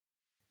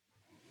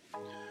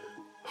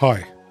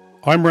Hi,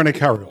 I'm Rene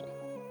Carriel.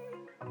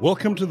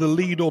 Welcome to the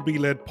Lead or Be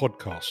Led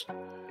podcast,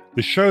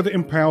 the show that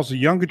empowers the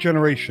younger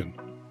generation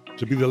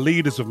to be the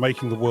leaders of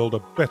making the world a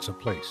better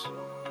place.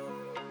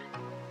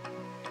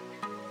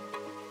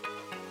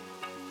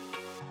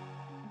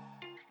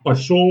 I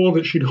saw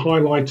that she'd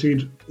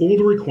highlighted all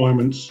the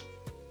requirements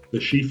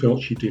that she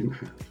felt she didn't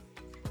have.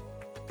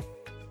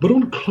 But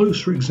on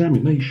closer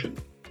examination,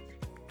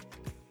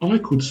 I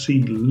could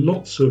see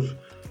lots of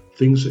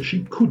things that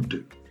she could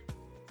do.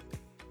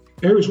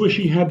 Areas where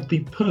she had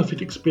the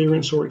perfect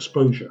experience or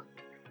exposure.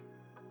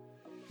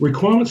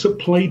 Requirements that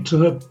played to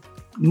her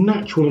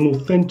natural and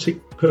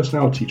authentic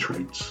personality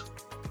traits.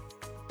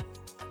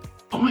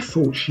 I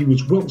thought she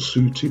was well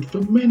suited for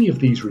many of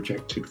these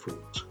rejected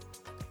forms.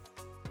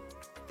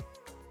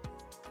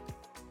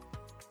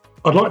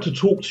 I'd like to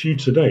talk to you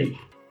today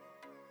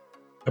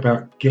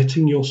about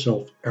getting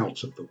yourself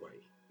out of the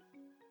way.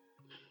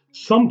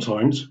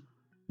 Sometimes,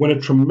 when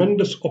a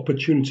tremendous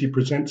opportunity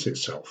presents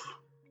itself,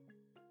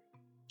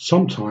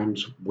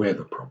 sometimes we're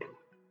the problem.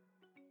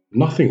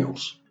 Nothing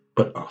else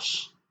but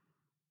us.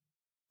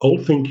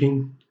 Old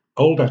thinking,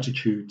 old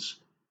attitudes,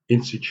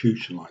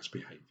 institutionalized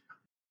behavior.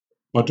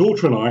 My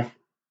daughter and I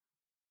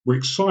were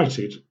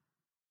excited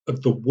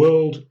at the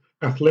World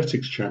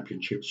Athletics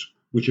Championships,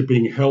 which are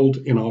being held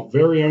in our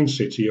very own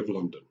city of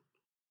London.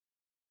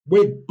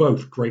 We're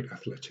both great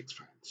athletics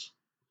fans.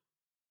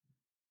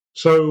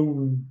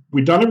 So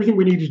we'd done everything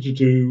we needed to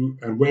do,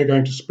 and we're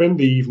going to spend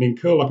the evening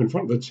curled up in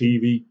front of the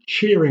TV,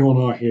 cheering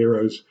on our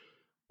heroes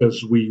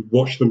as we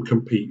watch them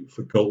compete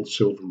for gold,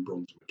 silver, and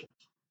bronze medals.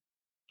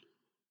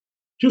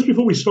 Just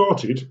before we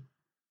started,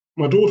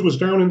 my daughter was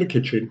down in the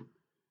kitchen,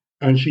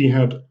 and she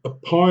had a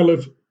pile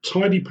of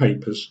tidy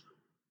papers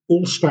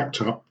all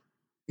stacked up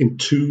in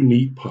two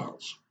neat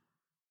piles.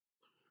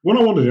 When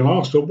I wandered in, I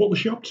asked her what was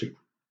she up to.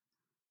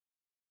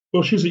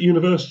 Well, she's at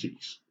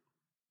universities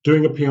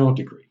doing a PR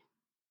degree.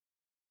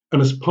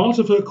 And as part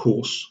of her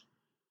course,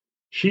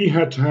 she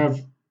had to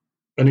have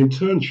an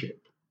internship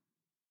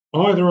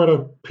either at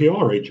a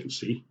PR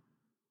agency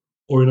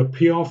or in a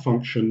PR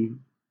function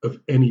of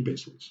any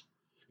business.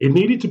 It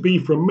needed to be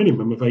for a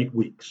minimum of 8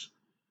 weeks,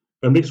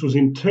 and this was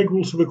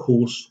integral to the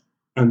course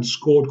and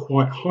scored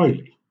quite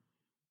highly,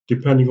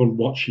 depending on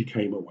what she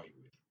came away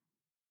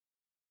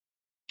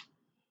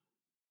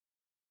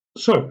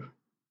with. So,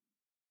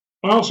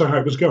 I asked her how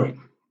it was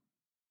going.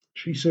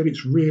 She said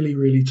it's really,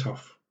 really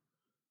tough.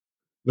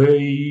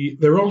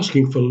 They're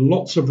asking for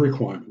lots of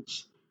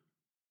requirements,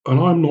 and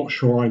I'm not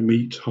sure I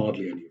meet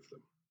hardly any of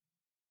them.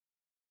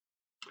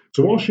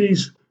 So while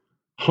she's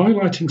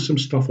highlighting some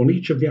stuff on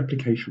each of the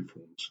application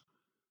forms,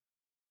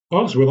 I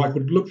asked her whether I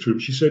could look through them.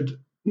 She said,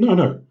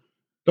 no,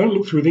 don't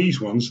look through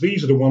these ones.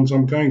 These are the ones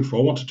I'm going for.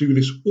 I want to do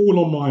this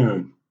all on my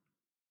own.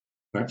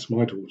 That's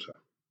my daughter.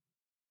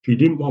 She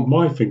didn't want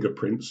my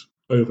fingerprints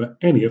over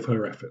any of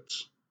her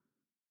efforts.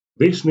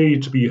 This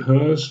needed to be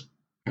hers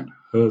and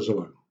hers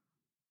alone.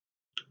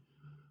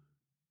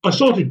 I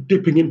started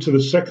dipping into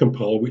the second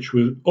pile, which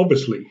was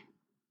obviously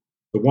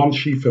the one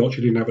she felt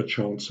she didn't have a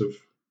chance of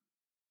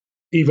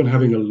even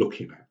having a look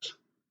in at.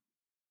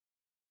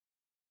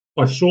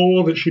 I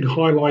saw that she'd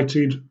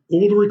highlighted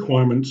all the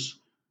requirements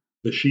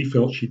that she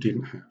felt she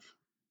didn't have.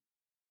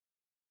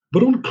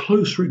 But on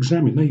closer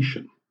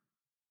examination,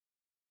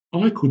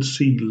 I could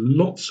see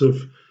lots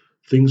of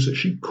things that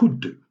she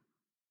could do.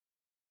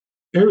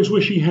 Areas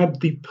where she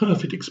had the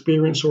perfect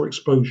experience or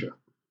exposure.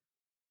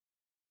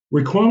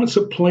 Requirements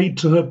that played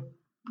to her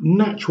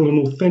natural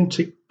and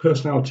authentic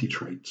personality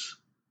traits.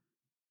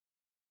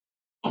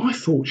 I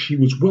thought she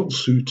was well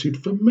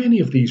suited for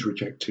many of these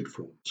rejected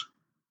forms.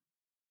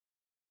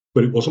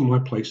 But it wasn't my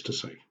place to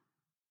say.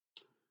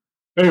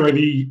 Anyway,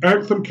 the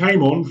anthem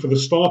came on for the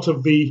start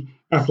of the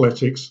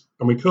athletics,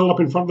 and we curled up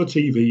in front of the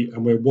TV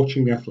and we're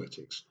watching the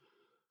athletics.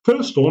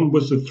 First on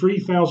was the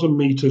 3,000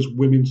 metres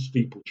women's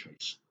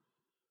steeplechase.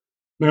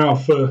 Now,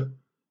 for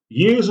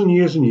years and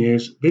years and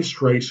years,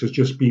 this race has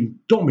just been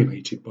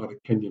dominated by the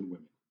Kenyan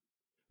women.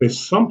 There's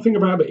something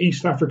about the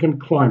East African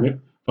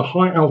climate, the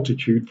high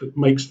altitude, that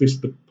makes this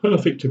the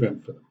perfect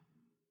event for them.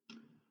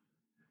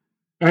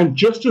 And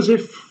just as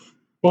if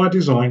by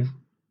design,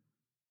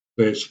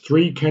 there's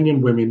 3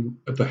 Kenyan women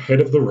at the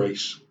head of the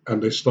race, and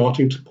they're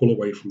starting to pull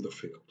away from the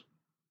field.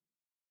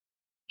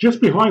 Just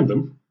behind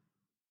them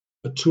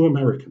are 2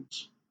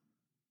 Americans.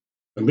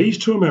 And these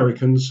 2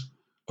 Americans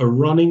are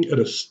running at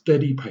a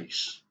steady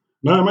pace.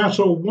 No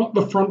matter what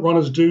the front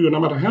runners do, and no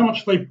matter how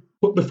much they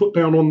put the foot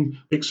down on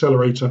the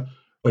accelerator,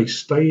 they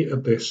stay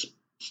at their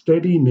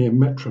steady, near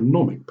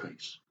metronomic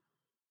pace.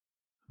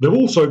 They've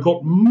also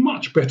got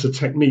much better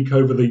technique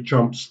over the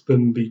jumps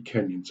than the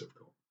Kenyans have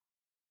got.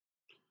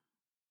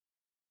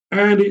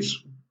 And it's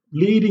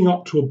leading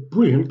up to a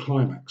brilliant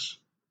climax.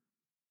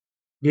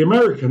 The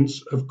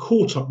Americans have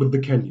caught up with the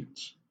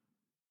Kenyans.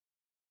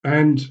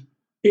 And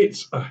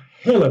it's a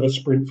hell of a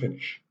sprint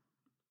finish.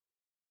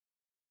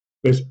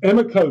 There's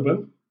Emma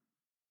Coburn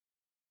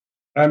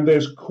and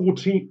there's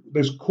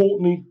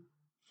Courtney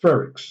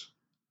Frerichs.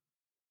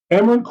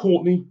 Emma and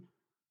Courtney,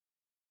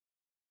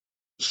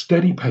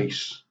 steady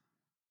pace.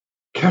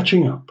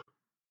 catching up,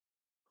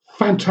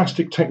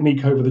 fantastic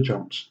technique over the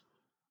jumps,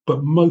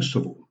 but most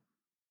of all,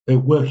 they're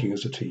working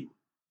as a team.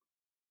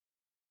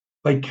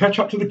 They catch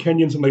up to the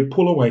Kenyans and they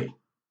pull away.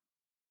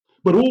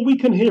 But all we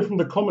can hear from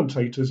the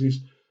commentators is,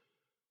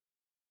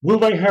 will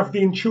they have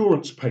the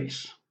endurance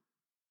pace?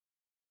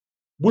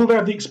 Will they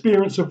have the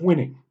experience of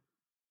winning?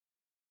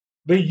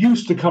 They're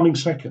used to coming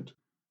second.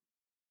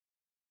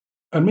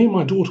 And me and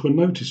my daughter were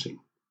noticing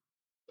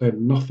they had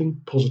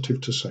nothing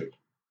positive to say.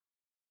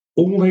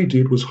 All they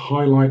did was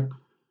highlight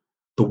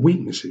the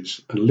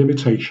weaknesses and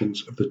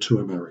limitations of the two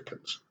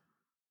Americans.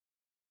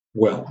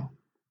 Well,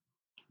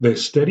 their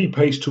steady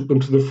pace took them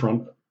to the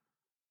front,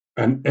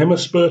 and Emma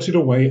spurted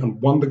away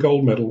and won the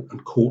gold medal,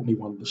 and Courtney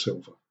won the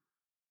silver.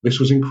 This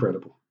was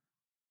incredible.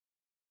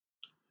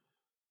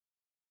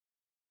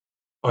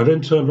 I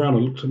then turned around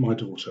and looked at my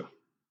daughter.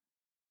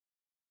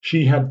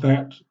 She had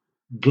that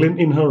glint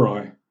in her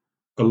eye,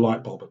 a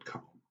light bulb had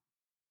come on.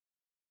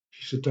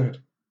 She said,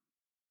 "Dad,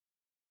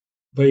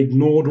 they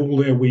ignored all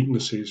their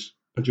weaknesses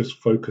and just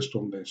focused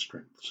on their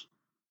strengths."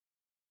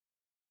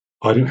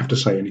 I didn't have to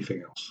say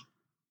anything else.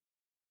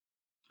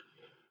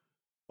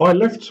 I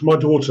left my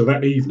daughter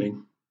that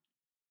evening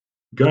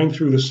going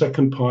through the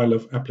second pile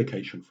of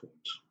application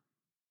forms.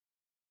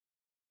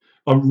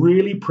 I'm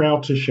really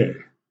proud to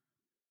share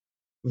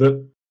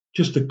that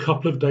just a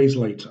couple of days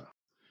later,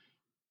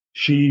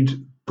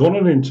 she'd gone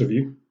on an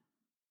interview,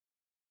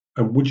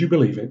 and would you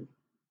believe it,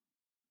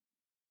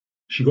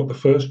 she got the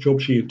first job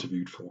she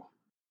interviewed for.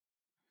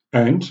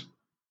 And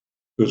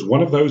it was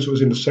one of those that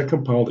was in the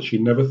second pile that she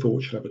never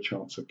thought she'd have a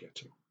chance of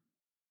getting.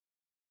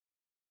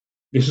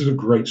 This is a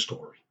great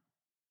story.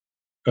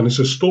 And it's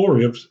a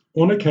story of,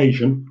 on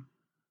occasion,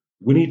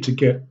 we need to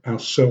get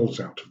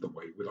ourselves out of the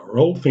way with our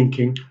old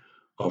thinking,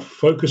 our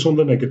focus on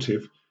the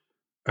negative,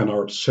 and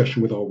our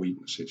obsession with our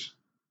weaknesses.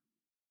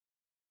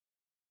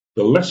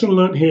 The lesson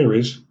learned here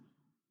is,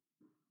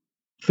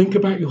 think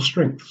about your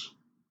strengths.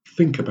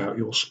 Think about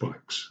your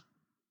spikes.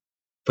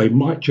 They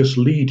might just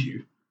lead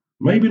you,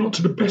 maybe not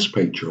to the best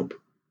paid job,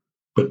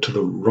 but to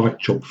the right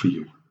job for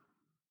you.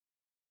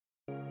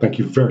 Thank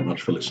you very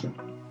much for listening.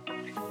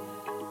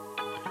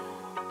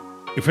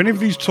 If any of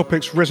these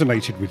topics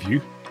resonated with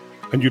you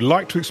and you'd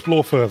like to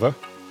explore further,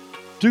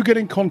 do get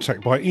in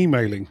contact by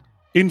emailing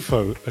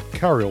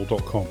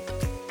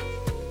info@carryall.com.